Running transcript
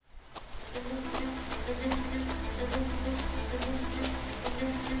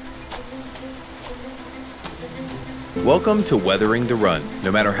Welcome to Weathering the Run.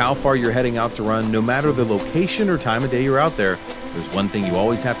 No matter how far you're heading out to run, no matter the location or time of day you're out there, there's one thing you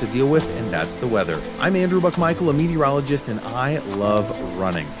always have to deal with, and that's the weather. I'm Andrew Buckmichael, a meteorologist, and I love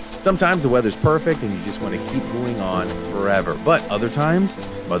running. Sometimes the weather's perfect and you just want to keep going on forever. But other times,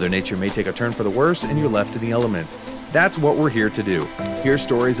 Mother Nature may take a turn for the worse and you're left to the elements. That's what we're here to do. Hear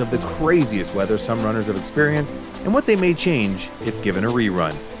stories of the craziest weather some runners have experienced and what they may change if given a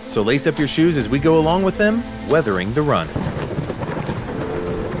rerun. So lace up your shoes as we go along with them, weathering the run.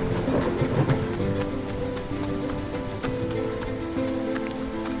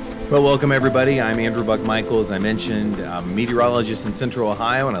 Well, welcome everybody. I'm Andrew Buckmichael. As I mentioned, I'm a meteorologist in Central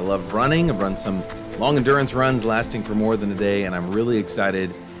Ohio, and I love running. I've run some long endurance runs lasting for more than a day, and I'm really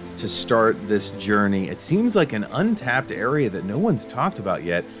excited to start this journey. It seems like an untapped area that no one's talked about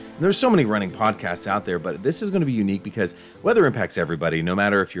yet. And there's so many running podcasts out there, but this is going to be unique because weather impacts everybody. No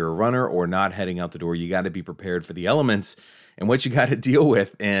matter if you're a runner or not heading out the door, you got to be prepared for the elements and what you got to deal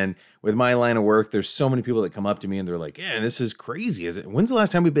with. And with my line of work, there's so many people that come up to me and they're like, yeah, this is crazy. When's the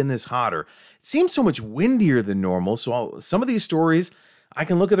last time we've been this hot? Or it seems so much windier than normal. So some of these stories, I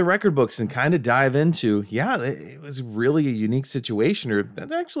can look at the record books and kind of dive into, it was really a unique situation, or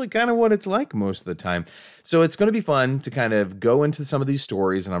that's actually kind of what it's like most of the time. So it's going to be fun to kind of go into some of these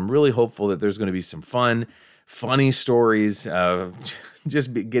stories, and I'm really hopeful that there's going to be some fun, funny stories of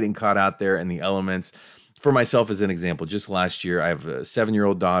just getting caught out there in the elements. For myself, as an example, just last year, I have a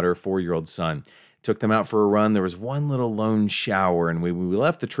 7-year-old daughter, 4-year-old son. Took them out for a run. There was one little lone shower, and when we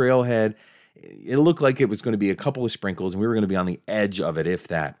left the trailhead, it looked like it was going to be a couple of sprinkles, and we were going to be on the edge of it, if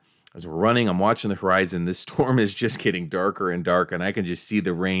that. As we're running, I'm watching the horizon. This storm is just getting darker and darker, and I can just see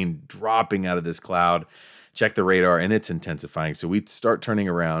the rain dropping out of this cloud. Check the radar, and it's intensifying. So we start turning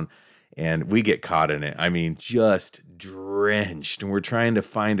around, and we get caught in it. I mean, just drenched. And we're trying to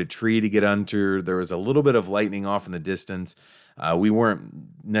find a tree to get under. There was a little bit of lightning off in the distance. We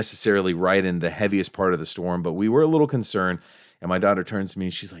weren't necessarily right in the heaviest part of the storm, but we were a little concerned. And my daughter turns to me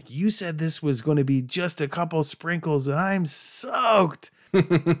and she's like, you said this was going to be just a couple sprinkles and I'm soaked.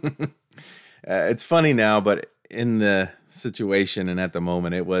 It's funny now, but in the situation and at the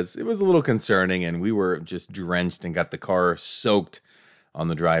moment, it was a little concerning, and we were just drenched and got the car soaked on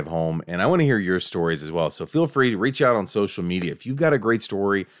the drive home. And I want to hear your stories as well. So feel free to reach out on social media. If you've got a great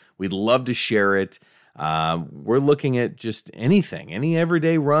story, we'd love to share it. We're looking at just anything, any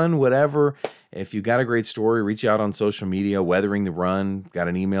everyday run, whatever. If you got a great story, reach out on social media, Weathering the Run. Got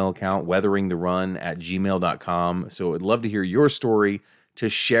an email account, weatheringtherun@gmail.com. So I'd love to hear your story, to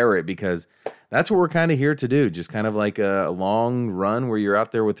share it, because that's what we're kind of here to do. Just kind of like a long run where you're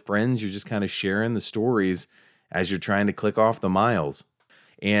out there with friends. You're just kind of sharing the stories as you're trying to click off the miles.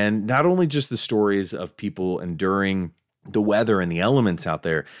 And not only just the stories of people enduring the weather and the elements out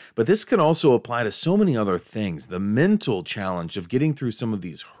there, but this can also apply to so many other things. The mental challenge of getting through some of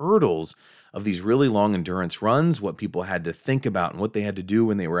these hurdles of these really long endurance runs, what people had to think about and what they had to do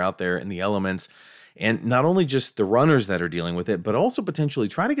when they were out there in the elements. And not only just the runners that are dealing with it, but also potentially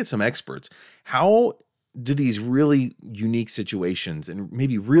try to get some experts. How do these really unique situations and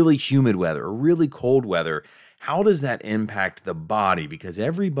maybe really humid weather or really cold weather, how does that impact the body? Because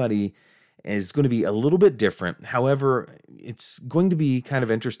everybody is going to be a little bit different. However, it's going to be kind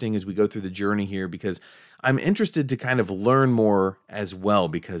of interesting as we go through the journey here, because I'm interested to kind of learn more as well,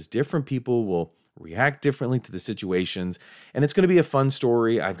 because different people will react differently to the situations, and it's going to be a fun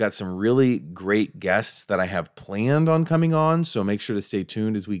story. I've got some really great guests that I have planned on coming on, so make sure to stay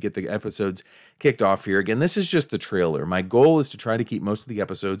tuned as we get the episodes kicked off here. Again, this is just the trailer. My goal is to try to keep most of the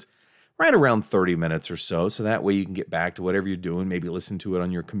episodes right around 30 minutes or so that way you can get back to whatever you're doing, maybe listen to it on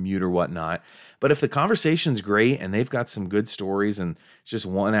your commute or whatnot. But if the conversation's great and they've got some good stories and just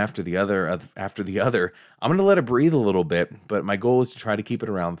one after the other, I'm going to let it breathe a little bit. But my goal is to try to keep it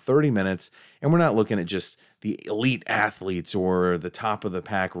around 30 minutes. And we're not looking at just the elite athletes or the top of the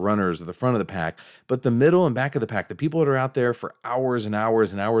pack runners or the front of the pack, but the middle and back of the pack, the people that are out there for hours and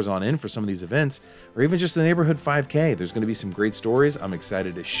hours and hours on end for some of these events, or even just the neighborhood 5K. There's going to be some great stories. I'm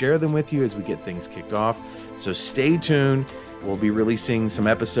excited to share them with you as we get things kicked off. So stay tuned. We'll be releasing some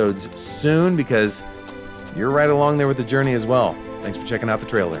episodes soon because you're right along there with the journey as well. Thanks for checking out the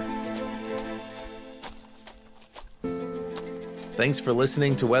trailer. Thanks for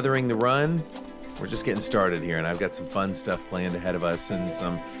listening to Weathering the Run. We're just getting started here, and I've got some fun stuff planned ahead of us and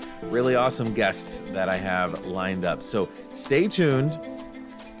some really awesome guests that I have lined up. So stay tuned,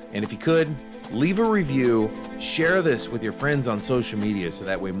 and if you could, leave a review, share this with your friends on social media so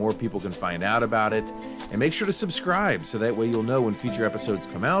that way more people can find out about it, and make sure to subscribe so that way you'll know when future episodes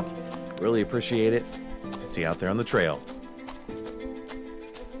come out. Really appreciate it. See you out there on the trail.